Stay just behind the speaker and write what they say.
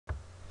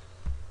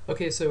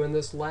Okay, so in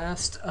this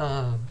last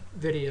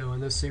video in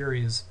this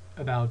series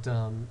about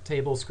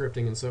table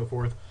scripting and so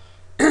forth,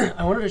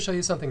 I wanted to show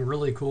you something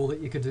really cool that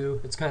you could do.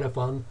 It's kind of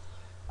fun.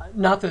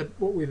 Not that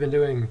what we've been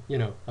doing,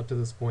 up to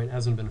this point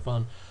hasn't been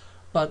fun,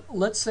 but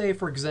let's say,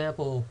 for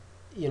example,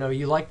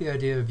 you like the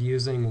idea of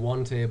using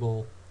one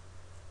table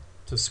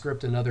to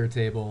script another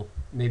table.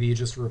 Maybe you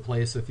just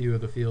replace a few of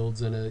the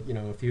fields and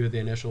a few of the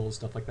initials,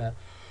 stuff like that.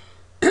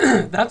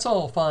 That's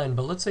all fine,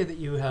 but let's say that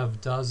you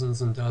have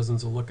dozens and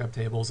dozens of lookup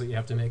tables that you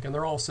have to make, and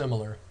they're all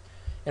similar.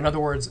 In other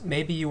words,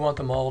 maybe you want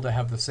them all to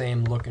have the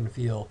same look and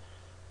feel.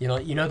 You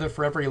know that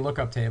for every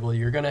lookup table,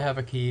 you're going to have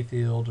a key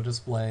field, a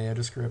display, a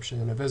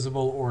description, a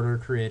visible order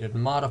created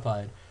and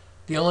modified.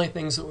 The only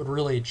things that would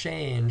really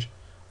change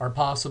are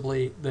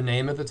possibly the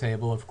name of the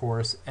table, of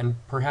course, and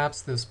perhaps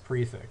this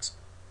prefix.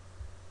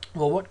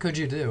 Well, what could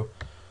you do?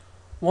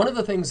 One of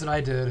the things that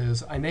I did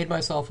is I made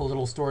myself a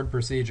little stored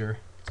procedure.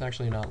 It's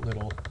actually not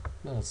little.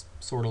 No, it's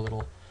sort of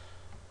little.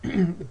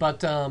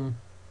 But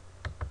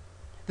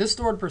this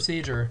stored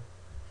procedure,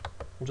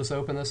 we'll just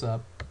open this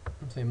up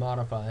and say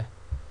modify.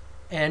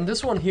 And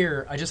this one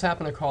here, I just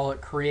happen to call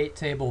it create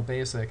table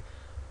basic.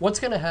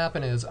 What's going to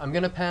happen is I'm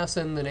going to pass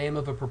in the name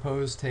of a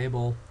proposed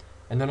table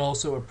and then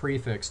also a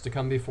prefix to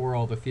come before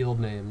all the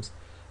field names.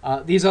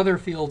 These other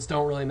fields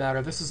don't really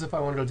matter. This is if I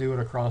wanted to do it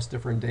across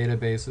different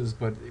databases,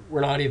 but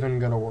we're not even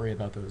going to worry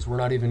about those. We're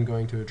not even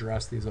going to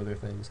address these other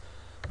things.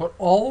 But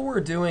all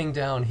we're doing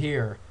down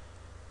here,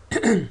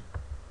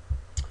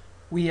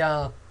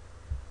 we're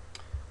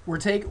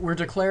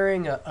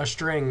declaring a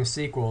string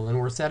SQL, and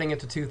we're setting it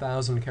to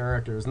 2,000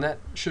 characters, and that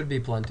should be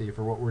plenty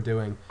for what we're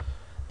doing.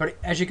 But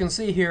as you can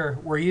see here,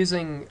 we're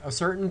using a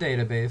certain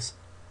database.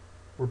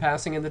 We're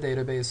passing in the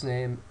database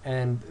name,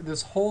 and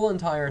this whole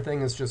entire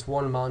thing is just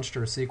one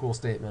monster SQL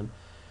statement.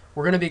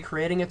 We're going to be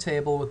creating a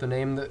table with the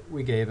name that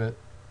we gave it,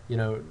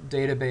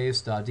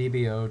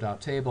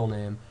 database.dbo.table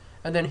name,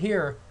 and then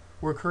here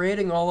we're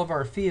creating all of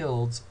our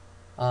fields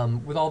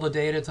with all the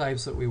data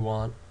types that we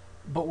want,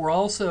 but we're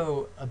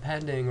also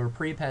appending or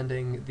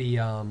prepending the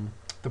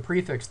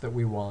prefix that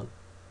we want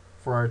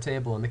for our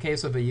table. In the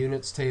case of a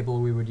units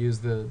table, we would use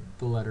the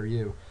letter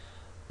U.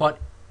 But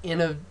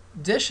in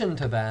addition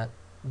to that,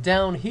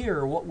 down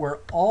here, what we're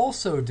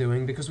also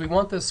doing, because we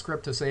want this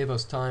script to save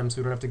us time so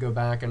we don't have to go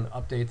back and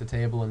update the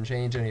table and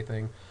change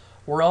anything,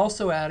 we're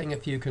also adding a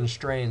few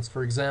constraints.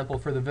 For example,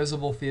 for the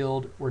visible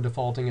field, we're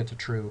defaulting it to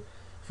true.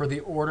 For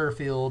the order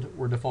field,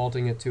 we're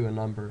defaulting it to a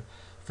number.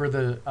 For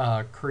the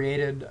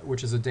created,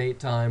 which is a date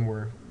time,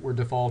 we're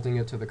defaulting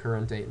it to the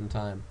current date and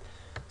time.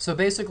 So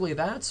basically,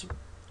 that's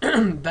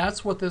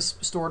that's what this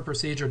stored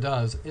procedure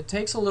does. It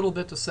takes a little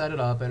bit to set it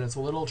up, and it's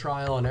a little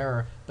trial and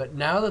error. But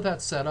now that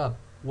that's set up,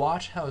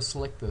 watch how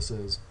slick this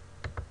is.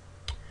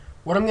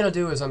 What I'm going to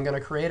do is I'm going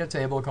to create a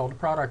table called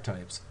product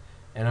types,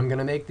 and I'm going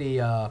to make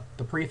the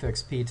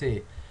prefix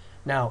PT.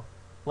 Now,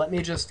 let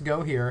me just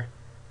go here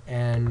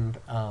and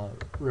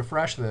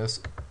refresh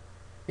this.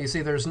 You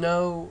see there's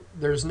no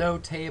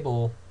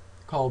table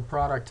called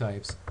product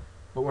types,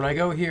 but when I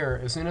go here,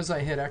 as soon as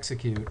I hit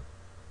execute,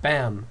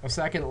 bam, a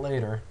second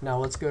later, now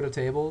let's go to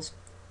tables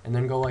and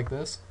then go like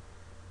this,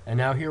 and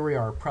now here we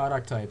are,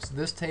 product types.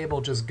 This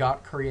table just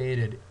got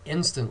created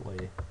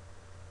instantly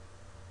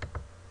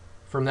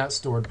from that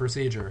stored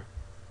procedure.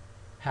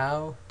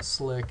 How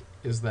slick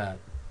is that?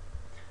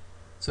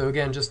 So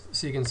again, just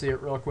so you can see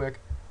it real quick,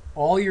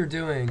 all you're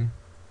doing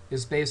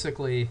is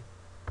basically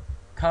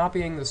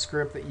copying the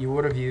script that you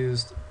would have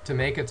used to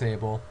make a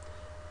table,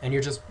 and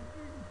you're just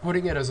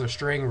putting it as a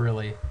string,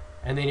 really,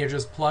 and then you're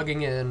just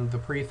plugging in the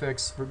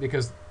prefix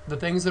because the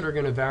things that are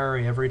going to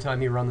vary every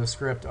time you run the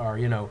script are,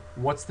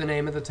 what's the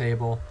name of the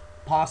table,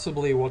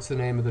 possibly what's the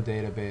name of the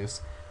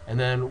database, and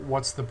then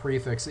what's the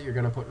prefix that you're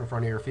going to put in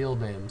front of your field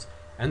names.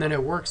 And then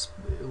it works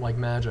like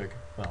magic,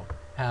 well,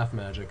 half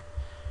magic.